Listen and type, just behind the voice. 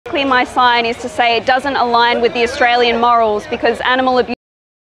basically my sign is to say it doesn't align with the Australian morals because animal abuse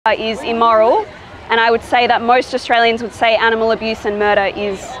is immoral, and I would say that most Australians would say animal abuse and murder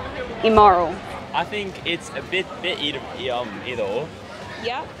is immoral. I think it's a bit either or.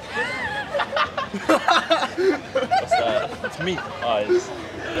 Yeah. What's that? It's meat. Oh, it's...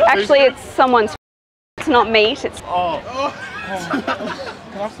 Actually, it's someone's. It's not meat. It's. Can I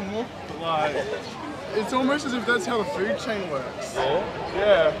have some more? Like, it's almost as if that's how the food chain works.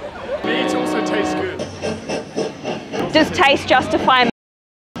 Yeah. Meat also tastes good. Does taste justify?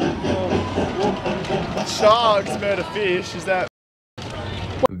 Sharks murder fish. Is that?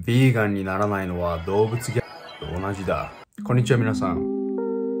 ヴィーガンにならないのは動物虐待と同じだ。こんにちは皆さん。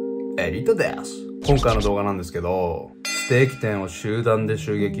エディタです。今回の動画なんですけど、ステーキ店を集団で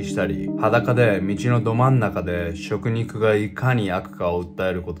襲撃したり、裸で道のど真ん中で食肉がいかに悪かを訴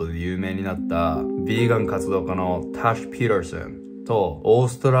えることで有名になったヴィーガン活動家のタッシュ・ピーターソンとオー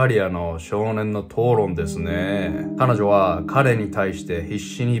ストラリアの少年の討論ですね。彼女は彼に対して必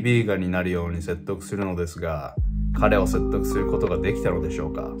死にヴィーガンになるように説得するのですが、彼を説得することができたのでしょ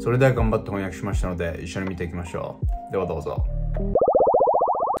うか。それでは頑張って翻訳しましたので一緒に見ていきましょう。ではどうぞ。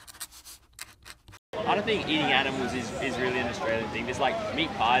I don't think eating animals is really an Australian thing. There's like meat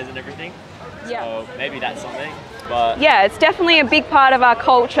pies and everything. Yeah. So maybe that's something. But Yeah, it's definitely a big part of our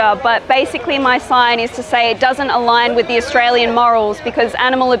culture, but basically my sign is to say it doesn't align with the Australian morals because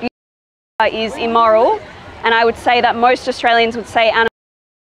animal abuse is immoral, and I would say that most Australians would say animal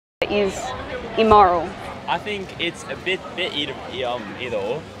abuse is immoral. I think it's a bit either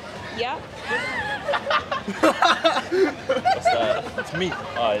or. Yeah. What's that? It's meat.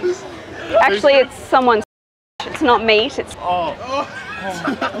 Oh, it's... Actually, it's someone's. It's not meat. It's. Can I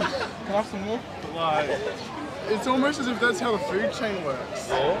have some more? Like, it's almost as if that's how the food chain works.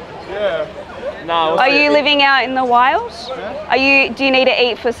 Yeah. No. Are you living out in the wild? Yeah. Do you need to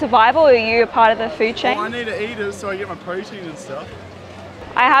eat for survival, or are you a part of the food chain? Well, I need to eat it so I get my protein and stuff.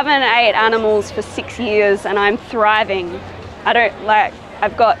 I haven't ate animals for 6 years and I'm thriving.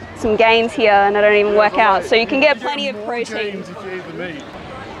 I've got some gains here and I don't even work out. So you can get plenty of protein. If you eat the meat.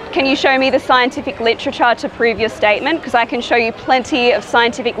 Can you show me the scientific literature to prove your statement? Because I can show you plenty of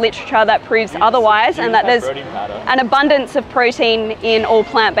scientific literature that proves otherwise, and that there's an abundance of protein in all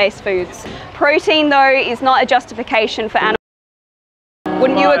plant-based foods. Protein though is not a justification for animals.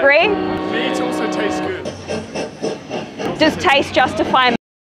 Wouldn't you agree? Meat also tastes good. Does taste justify?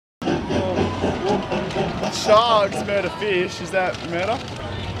 Sharks murder fish. Is that murder?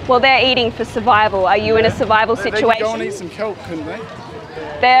 Well, they're eating for survival. Are you in a survival situation? They could go and eat some kelp, couldn't they?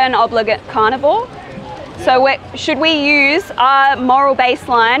 They're an obligate carnivore. So should we use our moral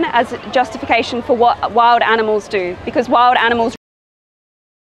baseline as justification for what wild animals do? Because wild animals are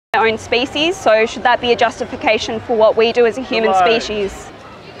their own species, so should that be a justification for what we do as a human species?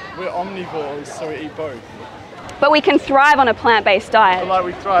 We're omnivores, so we eat both. But we can thrive on a plant-based diet. But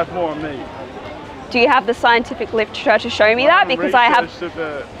we thrive more on meat. Do you have the scientific literature to show me that? Because I have.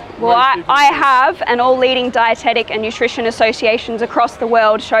 Well, I have, and all leading dietetic and nutrition associations across the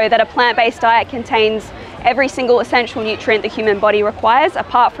world show that a plant-based diet contains every single essential nutrient the human body requires,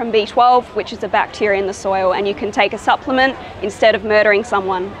 apart from B12, which is a bacteria in the soil, and you can take a supplement instead of murdering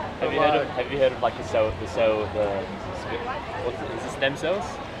someone. Have you heard of like the stem cells?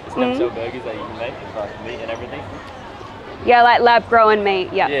 The stem cell burgers that you can make with like meat and everything? Yeah, like lab-grown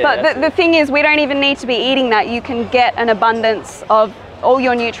meat, yeah. But the thing is, we don't even need to be eating that. You can get an abundance of all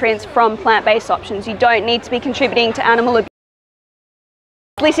your nutrients from plant-based options. You don't need to be contributing to animal abuse.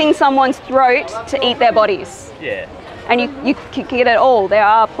 Slitting someone's throat to eat their bodies. Yeah. And you can get it all. There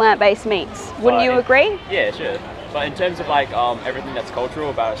are plant-based meats. Wouldn't you agree? Yeah, sure. But in terms of like everything that's cultural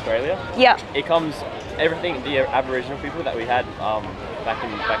about Australia, yeah, it comes everything the Aboriginal people that we had back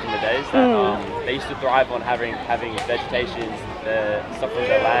in the days that they used to thrive on having vegetation, stuff from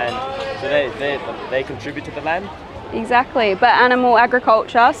the land, so they contribute to the land. Exactly, but animal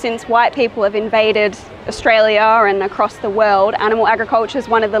agriculture, since white people have invaded Australia and across the world, animal agriculture is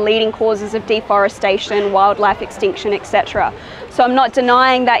one of the leading causes of deforestation, wildlife extinction, etc. So I'm not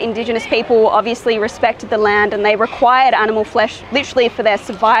denying that Indigenous people obviously respected the land and they required animal flesh literally for their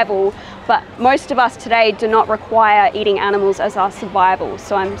survival, but most of us today do not require eating animals as our survival.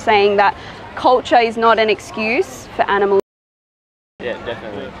 So I'm saying that culture is not an excuse for animal. Yeah,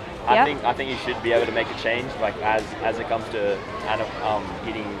 definitely. I think you should be able to make a change, like as it comes to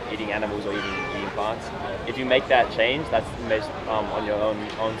eating animals or eating plants. If you make that change, that's based on your own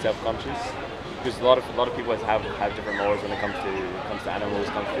self-conscious. Because a lot of people have different morals when it comes to animals,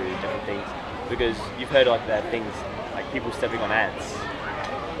 comes to different things. Because you've heard like that things like people stepping on ants,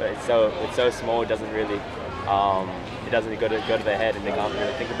 but it's so small, it doesn't really doesn't go to their head and they can't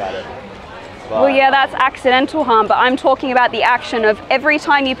really think about it. Well, yeah, that's accidental harm, but I'm talking about the action of every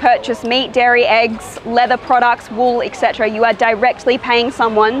time you purchase meat, dairy, eggs, leather products, wool, etc., you are directly paying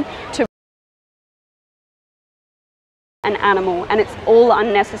someone to an animal, and it's all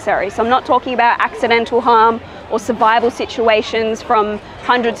unnecessary. So I'm not talking about accidental harm or survival situations from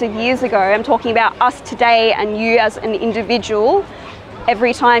hundreds of years ago. I'm talking about us today and you as an individual.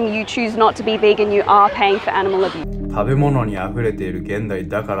 Every time you choose not to be vegan, you are paying for animal abuse. 食べ物に溢れている現代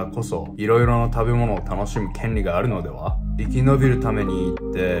だからこそ、いろいろな食べ物を楽しむ権利があるのでは？生き延びるために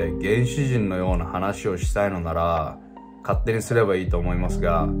言って、原始人のような話をしたいのなら、勝手にすればいいと思います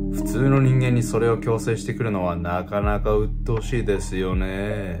が、普通の人間にそれを強制してくるのはなかなか鬱陶しいですよ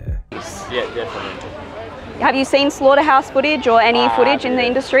ね。Yeah, definitely. Have you seen slaughterhouse footage or any footage in the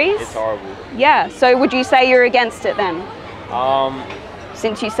industries? It's horrible. Yeah, so would you say you're against it then?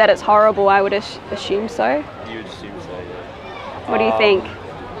 Since you said it's horrible, I would assume so. You would assume so, yeah. What do you think?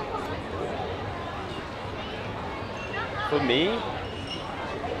 For me,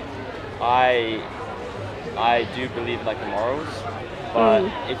 I do believe in like the morals, but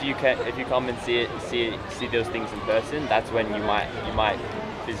if you come and see those things in person, that's when you might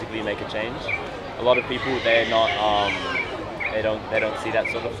physically make a change. A lot of people, they're not they don't see that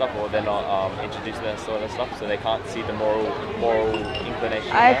sort of stuff, or they're not introduced to that sort of stuff, so they can't see the moral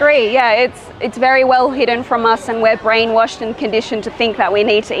inclination. I agree. Yeah, it's very well hidden from us, and we're brainwashed and conditioned to think that we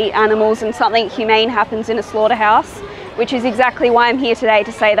need to eat animals, and something humane happens in a slaughterhouse, which is exactly why I'm here today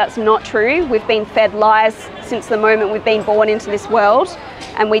to say that's not true. We've been fed lies since the moment we've been born into this world,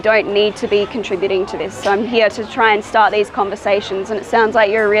 and we don't need to be contributing to this. So I'm here to try and start these conversations, and it sounds like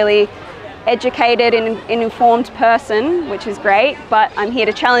you're a really educated and informed person, which is great, but I'm here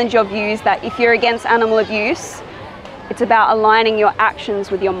to challenge your views that if you're against animal abuse, it's about aligning your actions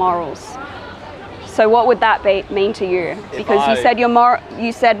with your morals. So what would that mean to you? Because you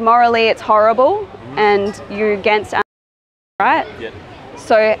said morally it's horrible and you're against animal abuse, right? Yeah.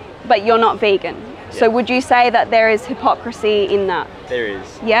 So, but you're not vegan. Yeah. So would you say that there is hypocrisy in that? There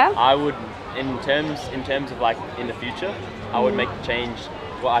is. Yeah? I would, in terms of like in the future, I would make the change.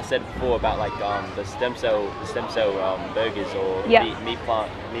 What I said before about like the stem cell burgers or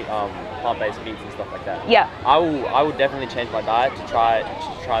plant-based meats and stuff like that. Yeah. I will definitely change my diet to try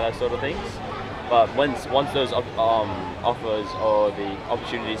those sort of things. But once those offers or the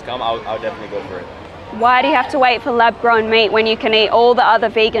opportunities come, I'll definitely go for it. Why do you have to wait for lab-grown meat when you can eat all the other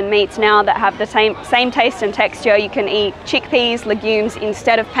vegan meats now that have the same taste and texture? You can eat chickpeas, legumes,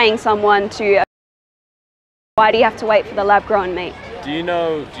 instead of paying someone to. Why do you have to wait for the lab-grown meat? Do you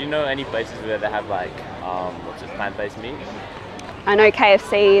know any places where they have like plant-based meat? I know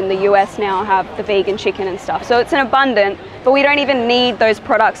KFC in the US now have the vegan chicken and stuff, so it's an abundant, but we don't even need those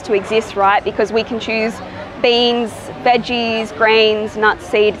products to exist, right? Because we can choose beans, veggies, grains, nuts,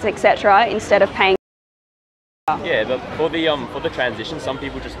 seeds, etc. instead of paying. Yeah, but for the transition, some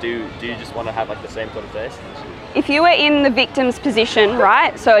people just just want to have like the same sort of taste. If you were in the victim's position,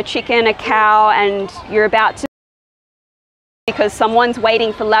 right? So a chicken, a cow, and you're about to, because someone's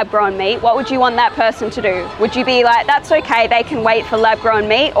waiting for lab-grown meat, what would you want that person to do? Would you be like, that's okay, they can wait for lab-grown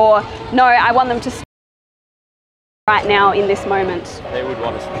meat, or no, I want them to start right now in this moment? They would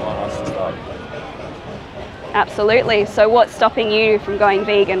want us to start. Absolutely. So what's stopping you from going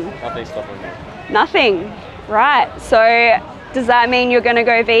vegan? Nothing's stopping me. Nothing. Right. So does that mean you're going to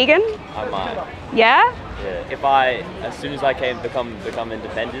go vegan? I might. Yeah? Yeah. As soon as I can become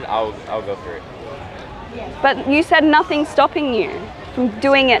independent, I'll go for it. But you said nothing's stopping you from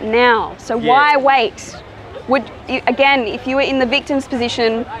doing it now. So why wait? Again, if you were in the victim's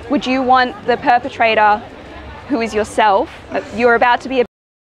position, would you want the perpetrator, who is yourself, you're about to be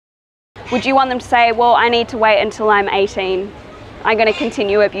would you want them to say, well, I need to wait until I'm 18. I'm going to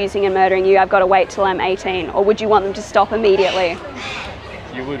continue abusing and murdering you. I've got to wait till I'm 18. Or would you want them to stop immediately?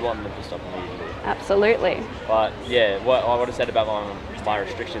 You would want them to stop immediately. Absolutely. But yeah, what I would have said about my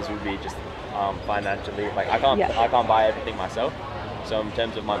restrictions would be just financially. Like I can't buy everything myself. So in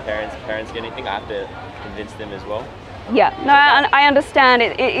terms of my parents getting anything, I have to convince them as well. Yeah, no, I understand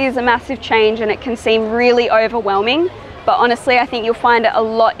it is a massive change and it can seem really overwhelming. But honestly, I think you'll find it a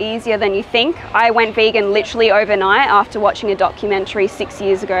lot easier than you think. I went vegan literally overnight after watching a documentary 6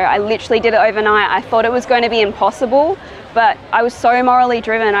 years ago. I literally did it overnight. I thought it was going to be impossible, but I was so morally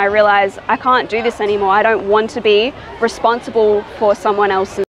driven. I realized I can't do this anymore. I don't want to be responsible for someone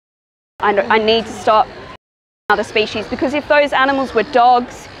else's. I need to stop other species, because if those animals were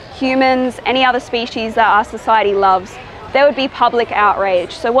dogs, humans, any other species that our society loves, there would be public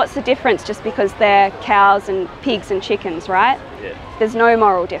outrage. So what's the difference just because they're cows and pigs and chickens, right? Yeah. There's no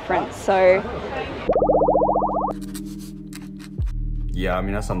moral difference. So いや、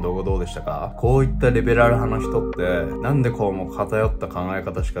皆さんどうでしたか？こういったリベラル派の人って、なんでこうも偏った考え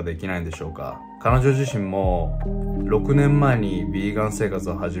方しかできないんでしょうか？彼女自身も、6年前にビーガン生活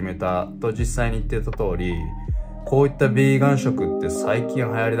を始めたと実際に言っていた通り、こういったビーガン食って最近流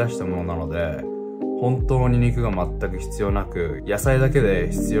行りだしたものなので、本当に肉が全く必要なく、野菜だけ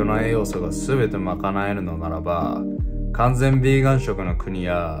で必要な栄養素が全て賄えるのならば、完全ビーガン食の国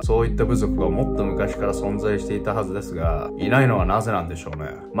やそういった部族がもっと昔から存在していたはずですが、いないのはなぜなんでしょうね。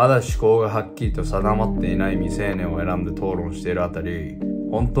まだ思考がはっきりと定まっていない未成年を選んで討論しているあたり、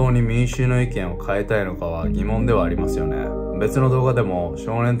本当に民衆の意見を変えたいのかは疑問ではありますよね。別の動画でも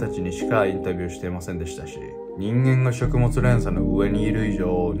少年たちにしかインタビューしていませんでしたし、人間が食物連鎖の上にいる以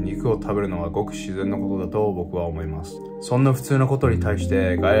上、肉を食べるのはごく自然なことだと僕は思います。そんな普通のことに対し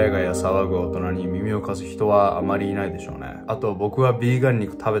てガヤガヤ騒ぐ大人に耳を貸す人はあまりいないでしょうね。あと僕はビーガン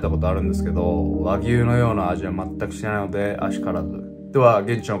肉食べたことあるんですけど、和牛のような味は全くしないのであしからず。では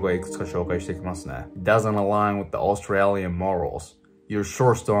現地の声いくつか紹介していきますね。Doesn't align with the Australian morals.Your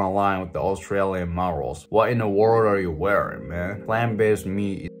shorts don't align with the Australian morals. What in the world are you wearing, man? Plant-based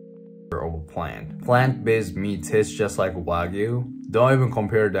meat is over plant. Plant-based meat tastes just like Wagyu. Don't even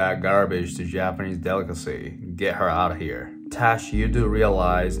compare that garbage to Japanese delicacy. Get her out of here. Tash, you do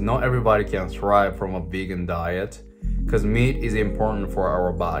realize not everybody can thrive from a vegan diet, because meat is important for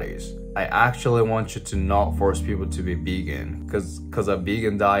our bodies.I actually want you to not force people to be vegan, because a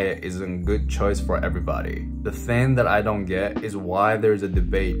vegan diet isn't a good choice for everybody. The thing that I don't get is why there's a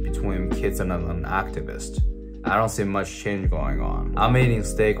debate between kids and an activist. I don't see much change going on. I'm eating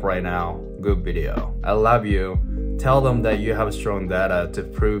steak right now. Good video. I love you. Tell them that you have strong data to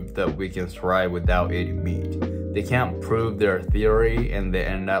prove that we can thrive without eating meat. They can't prove their theory and they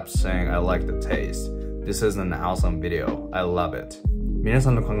end up saying I like the taste. This is an awesome video. I love it.皆さ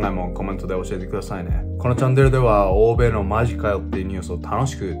んの考えもコメントで教えてくださいね。このチャンネルでは欧米のマジかよっていうニュースを楽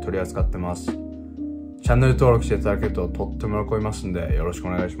しく取り扱ってます。チャンネル登録していただけるととっても喜びますんでよろしくお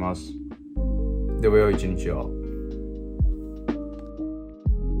願いします。では良い一日を。